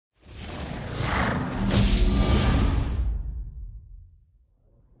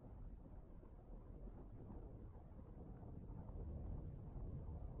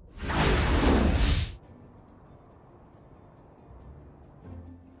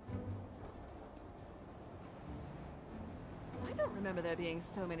don't remember there being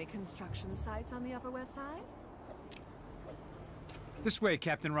so many construction sites on the Upper West Side. This way,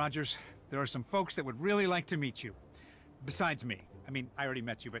 Captain Rogers. There are some folks that would really like to meet you. Besides me. I mean, I already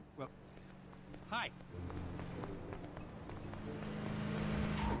met you, but, well... Hi.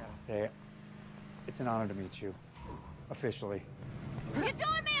 I gotta say, it's an honor to meet you. Officially. You're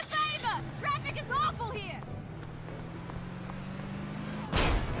doing me a favor! Traffic is awful here!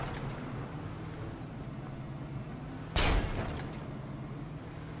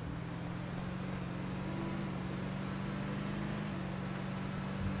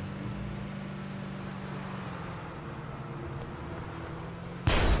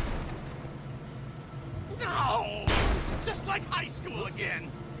 No! Just like high school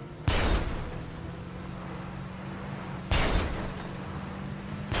again!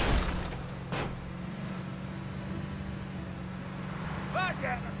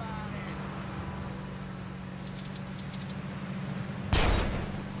 Forget about it!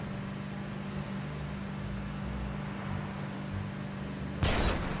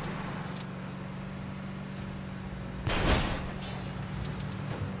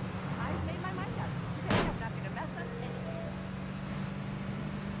 I've made my mind up. Today I'm not going to mess up anything.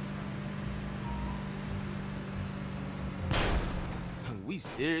 We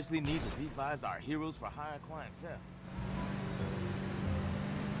seriously need to revise our heroes for hire clientele.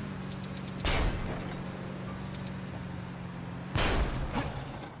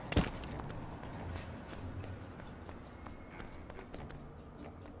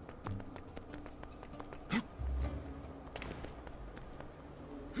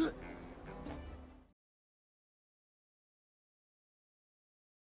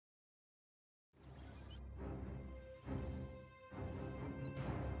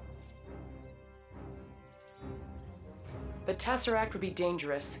 The Tesseract would be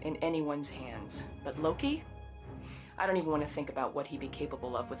dangerous in anyone's hands, but Loki? I don't even want to think about what he'd be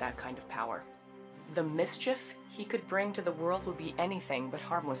capable of with that kind of power. The mischief he could bring to the world would be anything but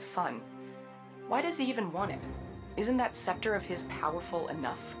harmless fun. Why does he even want it? Isn't that scepter of his powerful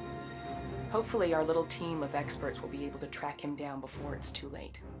enough? Hopefully our little team of experts will be able to track him down before it's too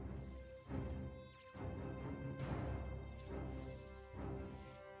late.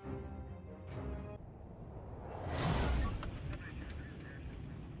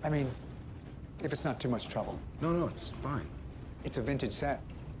 I mean, if it's not too much trouble. No, it's fine. It's a vintage set.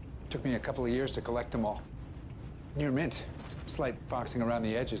 Took me a couple of years to collect them all. Near mint. Slight foxing around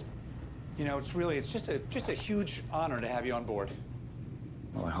the edges. You know, it's just a huge honor to have you on board.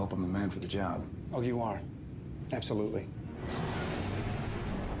 Well, I hope I'm the man for the job. Oh, you are. Absolutely.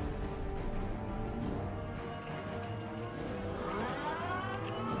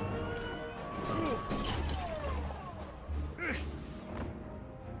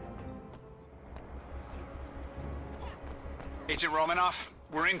 Agent Romanoff,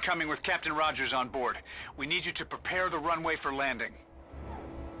 we're incoming with Captain Rogers on board. We need you to prepare the runway for landing.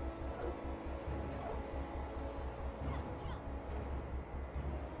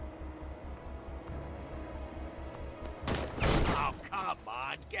 Oh, come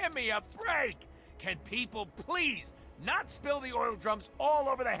on, give me a break! Can people please not spill the oil drums all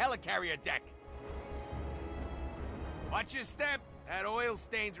over the helicarrier deck? Watch your step. That oil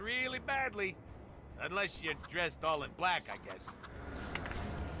stains really badly. Unless you're dressed all in black, I guess.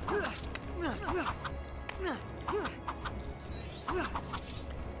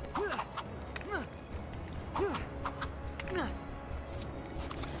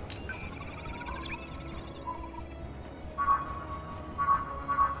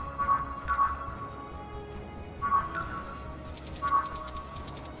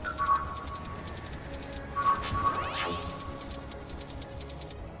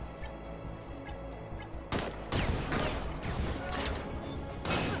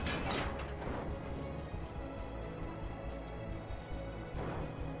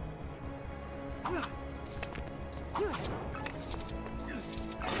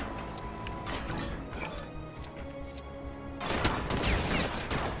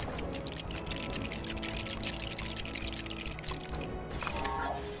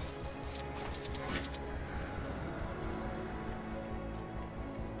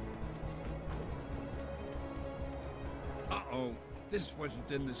 Uh-oh, this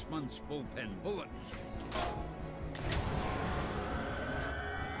wasn't in this month's bullpen bulletin.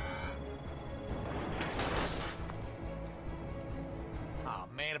 Oh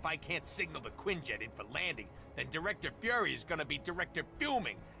man, if I can't signal the Quinjet in for landing, then Director Fury is gonna be Director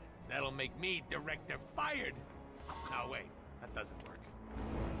Fuming. That'll make me Director Fired. No, wait, that doesn't work.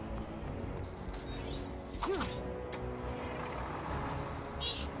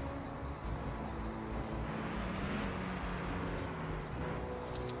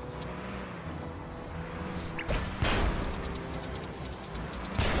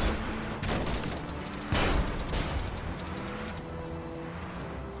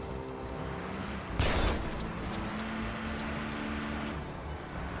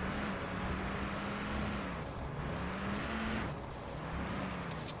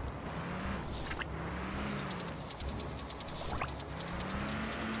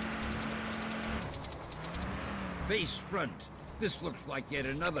 Face front. This looks like yet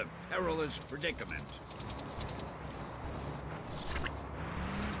another perilous predicament.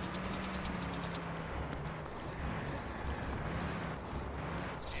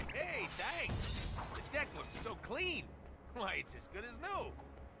 Hey, thanks. The deck looks so clean. Why, it's as good as new.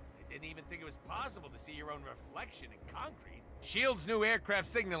 I didn't even think it was possible to see your own reflection in concrete. SHIELD's new aircraft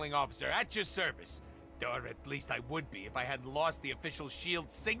signaling officer, at your service. Or at least I would be if I hadn't lost the official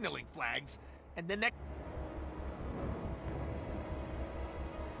SHIELD signaling flags. And the next...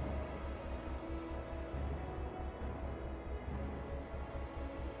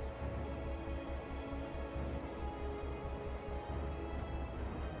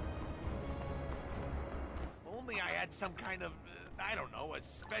 I had some kind of, I don't know, a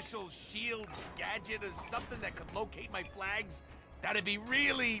special SHIELD gadget or something that could locate my flags, that'd be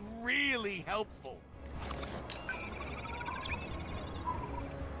really, really helpful.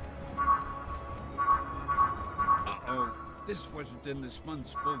 Uh-oh. This wasn't in this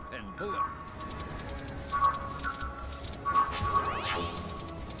month's bullpen bullet.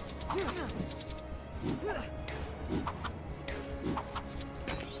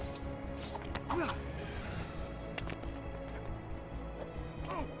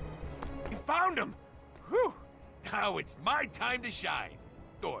 Found him! Whew! Now it's my time to shine.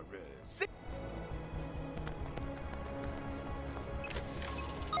 Or, sit.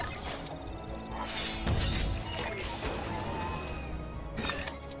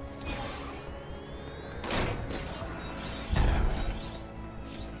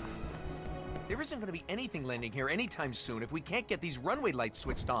 There isn't gonna be anything landing here anytime soon if we can't get these runway lights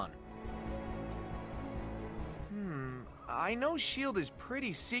switched on. I know SHIELD is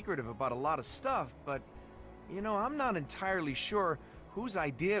pretty secretive about a lot of stuff, but, you know, I'm not entirely sure whose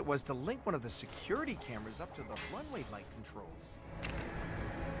idea it was to link one of the security cameras up to the runway light controls.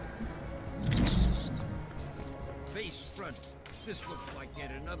 Face front. This looks like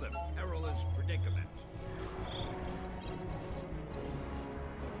yet another perilous predicament.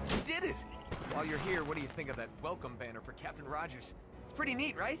 You did it! While you're here, what do you think of that welcome banner for Captain Rogers? It's pretty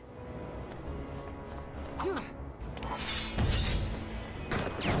neat, right?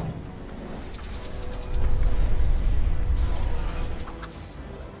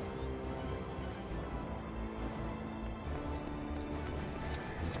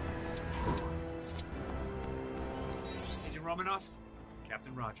 Agent Romanoff,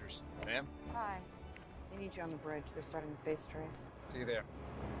 Captain Rogers. Ma'am? Hi. They need you on the bridge. They're starting the face trace. See you there.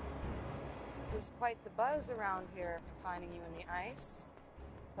 There's quite the buzz around here for finding you in the ice.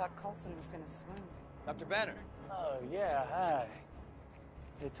 Thought Coulson was gonna swoon. Dr. Banner. Oh, yeah, hi.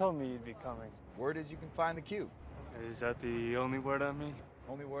 They told me you'd be coming. Word is you can find the cube. Is that the only word on me?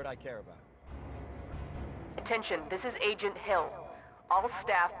 Only word I care about. Attention, this is Agent Hill. All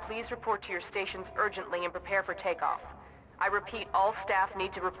staff, please report to your stations urgently and prepare for takeoff. I repeat, all staff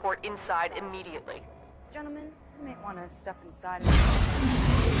need to report inside immediately. Gentlemen, you may want to step inside.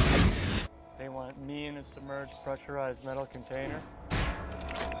 They want me in a submerged pressurized metal container?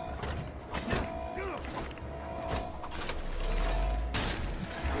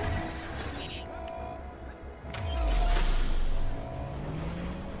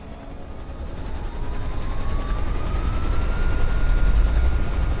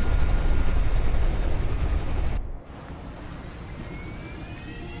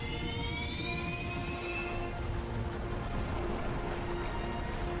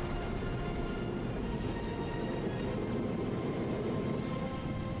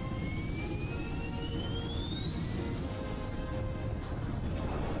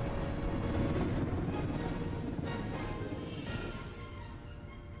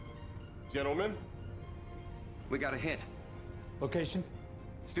 Gentlemen? We got a hit. Location?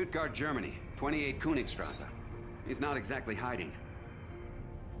 Stuttgart, Germany. 28 Königstrasse. He's not exactly hiding.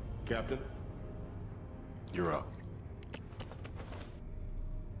 Captain? You're up.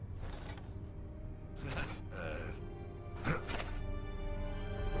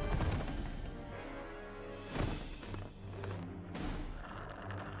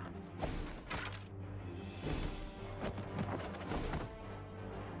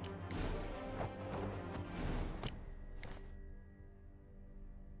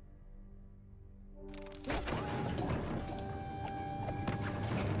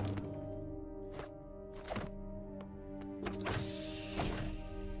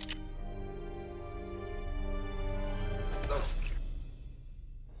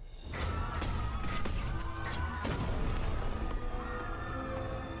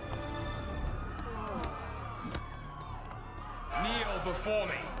 Kneel before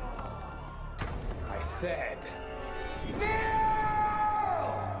me. I said.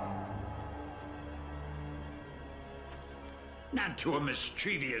 Not to a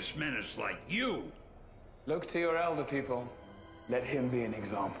mischievous menace like you. Look to your elder people. Let him be an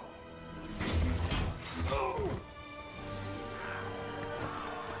example.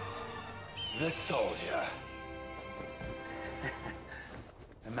 The soldier.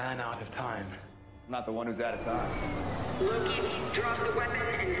 A man out of time. Not the one who's out of time. Loki, drop the weapon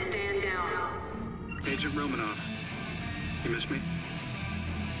and stand down. Agent Romanoff, you miss me?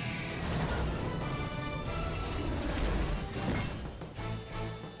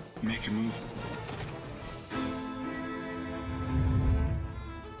 Make a move.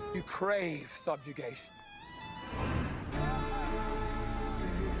 You crave subjugation.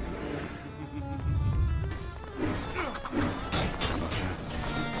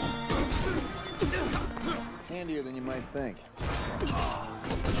 It's handier than you might think.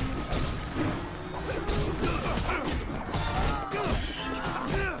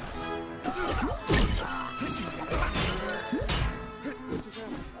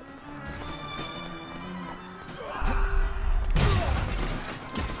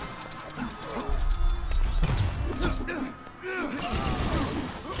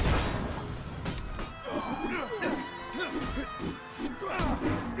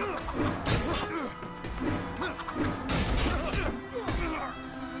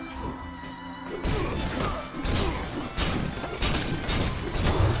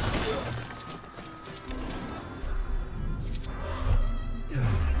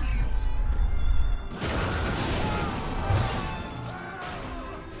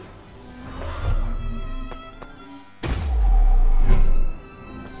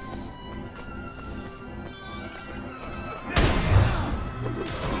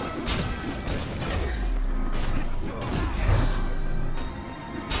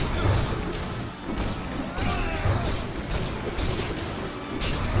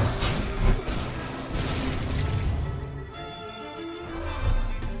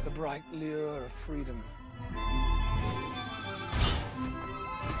 Bright lure of freedom.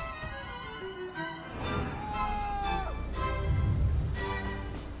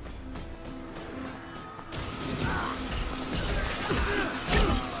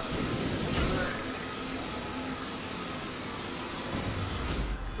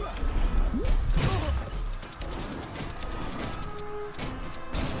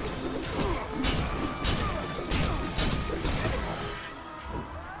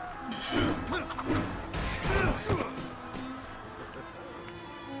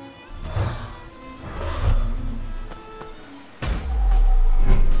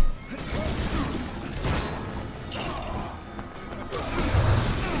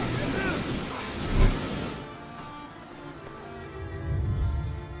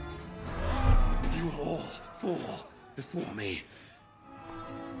 Fall before me.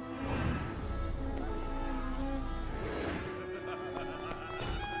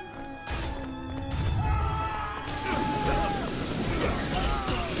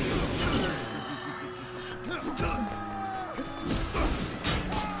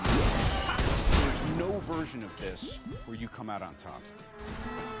 There's no version of this where you come out on top.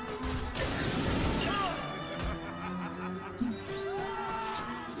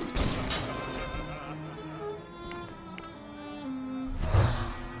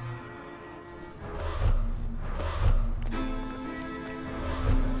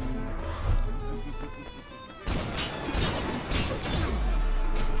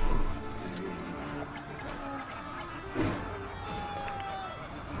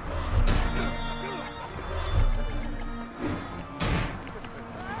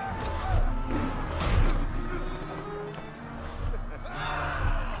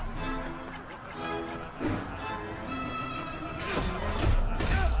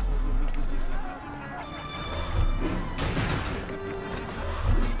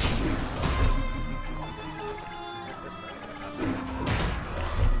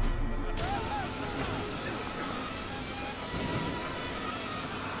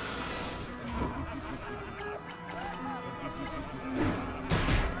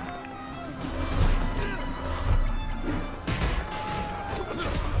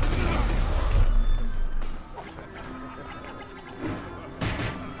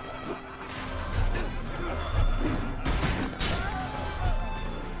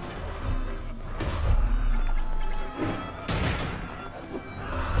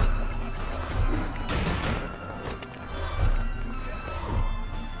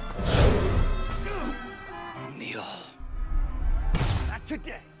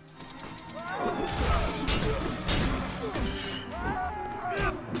 Today.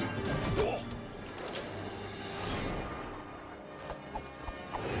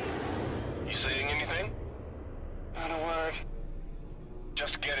 You saying anything? Not a word.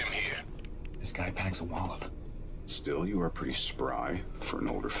 This guy packs a wallop. Still, you are pretty spry for an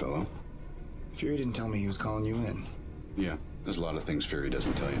older fellow. Fury didn't tell me he was calling you in. Yeah, there's a lot of things Fury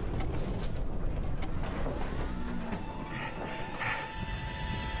doesn't tell you.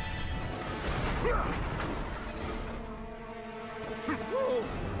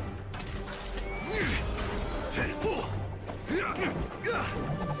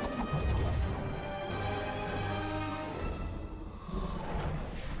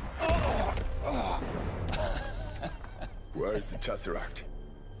 Where's the Tesseract?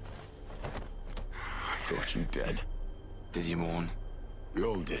 I thought you dead. Did you mourn? We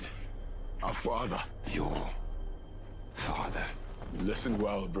all did. Our father. Your father. Listen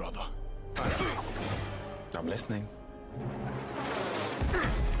well, brother. I'm listening.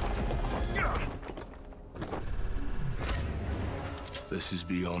 This is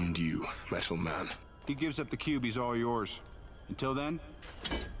beyond you, Metal Man. He gives up the cube, he's all yours. Until then,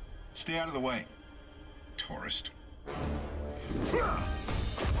 stay out of the way. Tourist.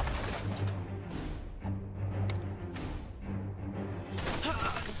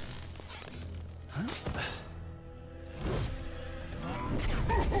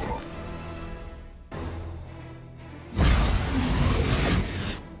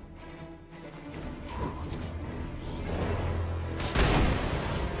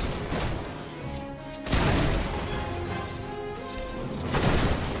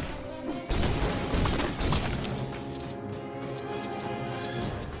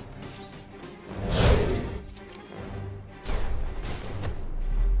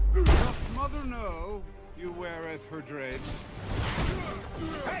 Know you weareth her drapes.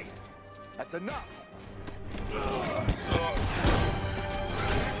 Hey! That's enough!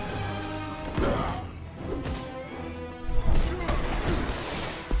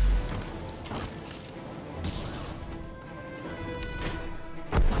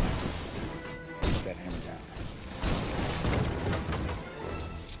 Put that hammer down.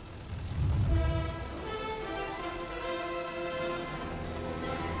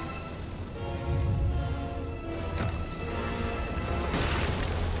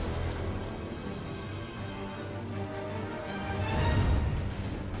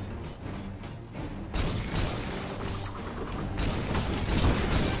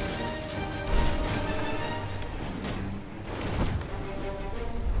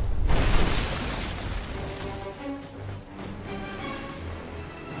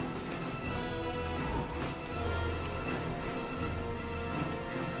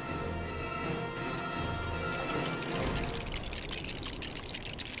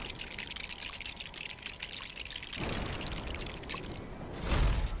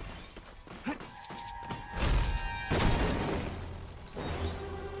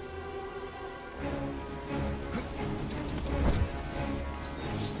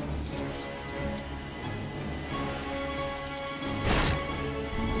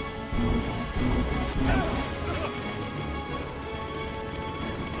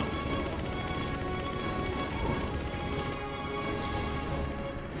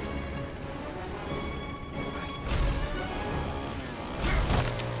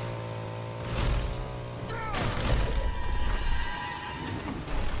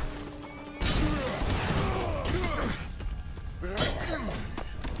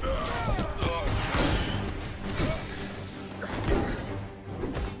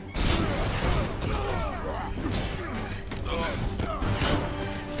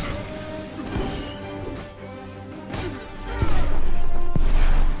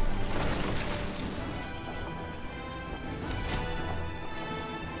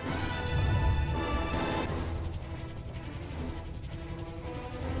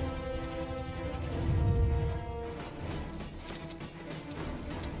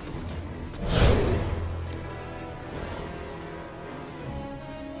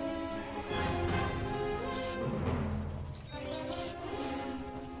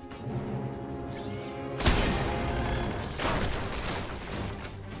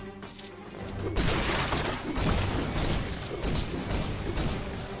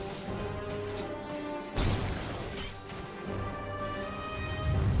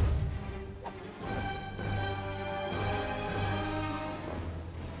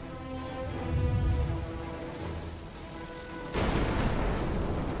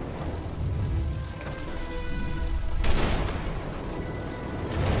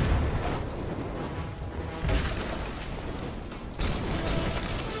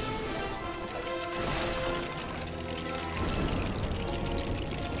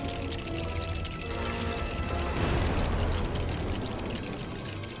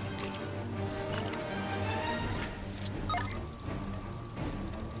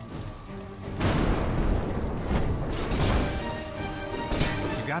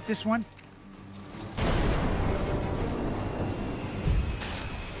 got this one?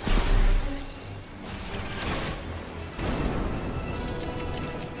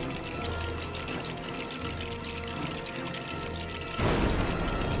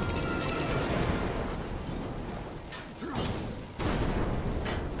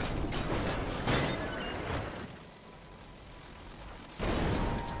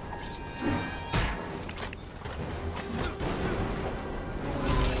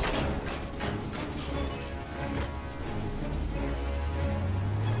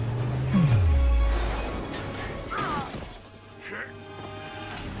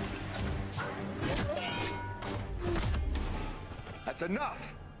 That's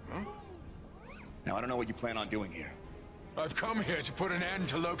enough! Huh? Now, I don't know what you plan on doing here. I've come here to put an end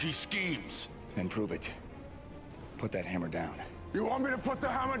to Loki's schemes. Then prove it. Put that hammer down. You want me to put the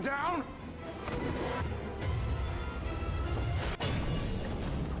hammer down?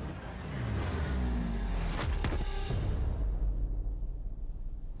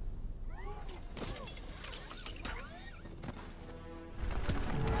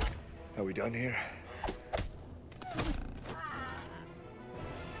 Are we done here?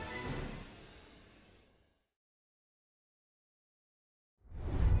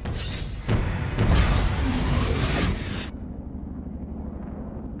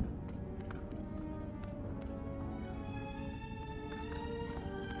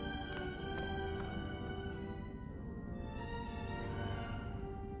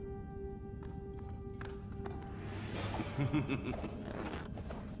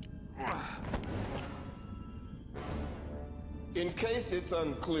 In case it's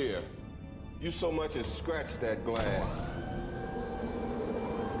unclear, you so much as scratch that glass.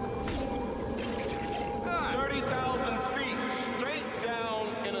 30,000 feet straight down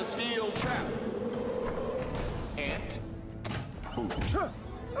in a steel trap. Ant?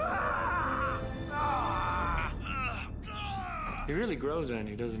 He really grows on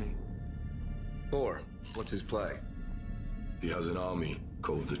you, doesn't he? Thor, what's his play? He has an army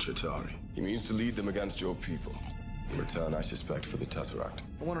called the Chitauri. He means to lead them against your people. In return, I suspect, for the Tesseract.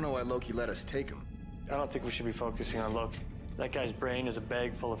 I want to know why Loki let us take him. I don't think we should be focusing on Loki. That guy's brain is a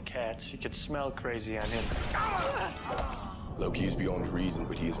bag full of cats. You could smell crazy on him. Loki is beyond reason,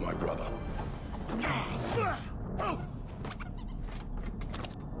 but he is my brother.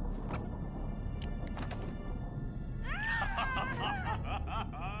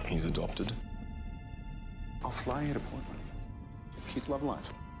 He's adopted. I'll fly you to Portland. Keep love alive.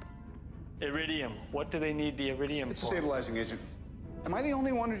 Iridium. What do they need the iridium It's for? a stabilizing agent. Am I the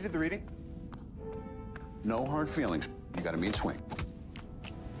only one who did the reading? No hard feelings. You got a mean swing.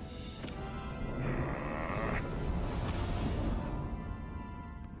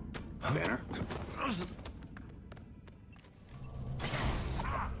 Banner?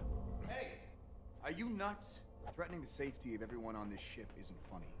 Hey! Are you nuts? Threatening the safety of everyone on this ship isn't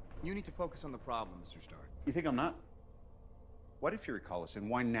funny. You need to focus on the problem, Mr. Stark. You think I'm not? Why did Fury call us, and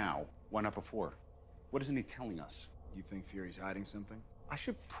why now? Why not before? What isn't he telling us? You think Fury's hiding something? I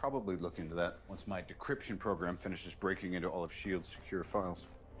should probably look into that once my decryption program finishes breaking into all of S.H.I.E.L.'s secure files.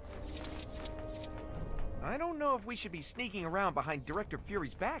 I don't know if we should be sneaking around behind Director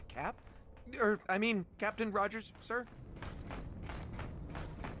Fury's back, Cap. Captain Rogers, sir?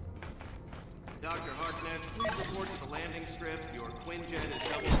 Dr. Harkness, please report to the landing strip. Your Quinjet is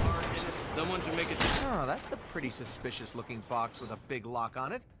double parked. Someone should make it. Oh, that's a pretty suspicious-looking box with a big lock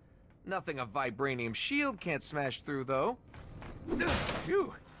on it. Nothing a vibranium shield can't smash through, though.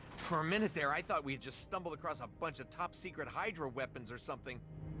 Phew. For a minute there, I thought we had just stumbled across a bunch of top-secret Hydra weapons or something.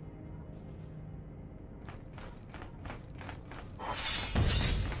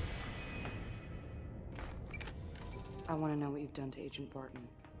 I want to know what you've done to Agent Barton.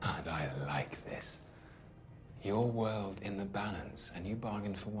 And I like this. Your world in the balance, and you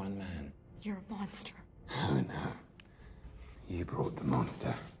bargained for one man. You're a monster. Oh no. You brought the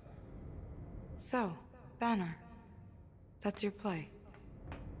monster. So, Banner, that's your play.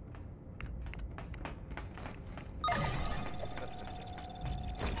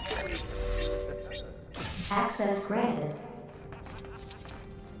 Access granted.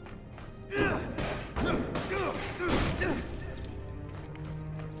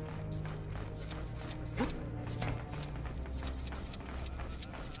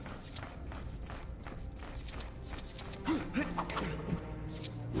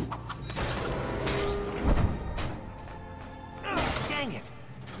 Dang it!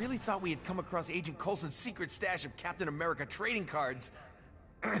 I really thought we had come across Agent Coulson's secret stash of Captain America trading cards.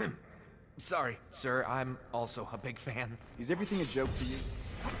 Sorry, sir, I'm also a big fan. Is everything a joke to you?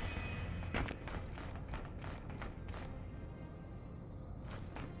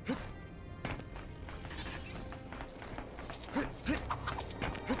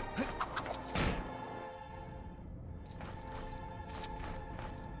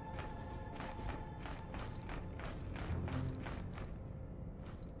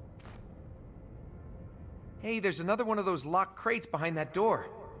 Hey, there's another one of those locked crates behind that door.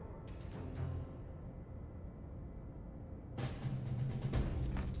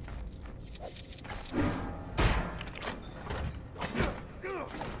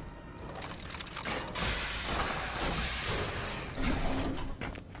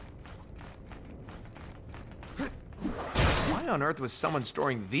 Why on earth was someone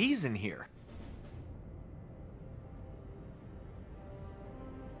storing these in here?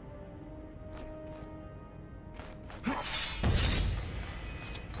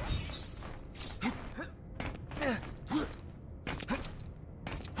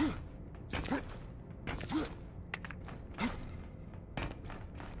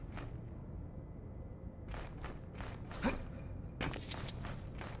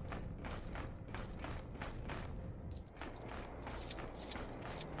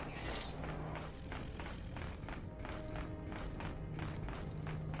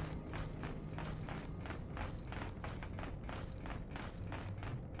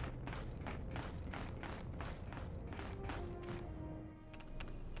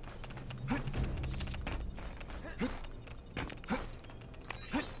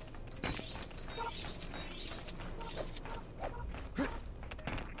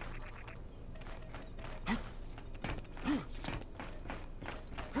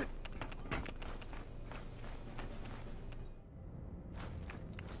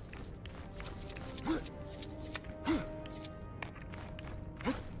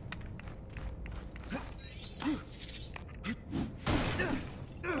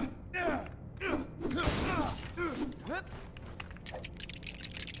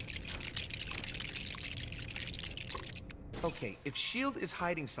 Okay, if S.H.I.E.L.D. is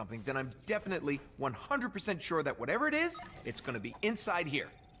hiding something, then I'm definitely 100% sure that whatever it is, it's gonna be inside here.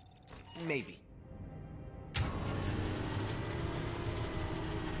 Maybe.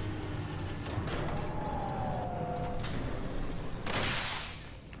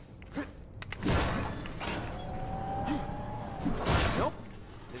 Nope,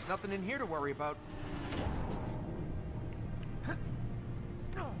 there's nothing in here to worry about.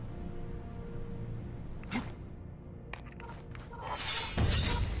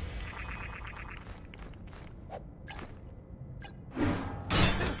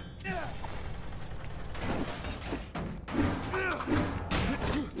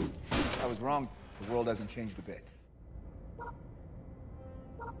 I was wrong. The world hasn't changed a bit.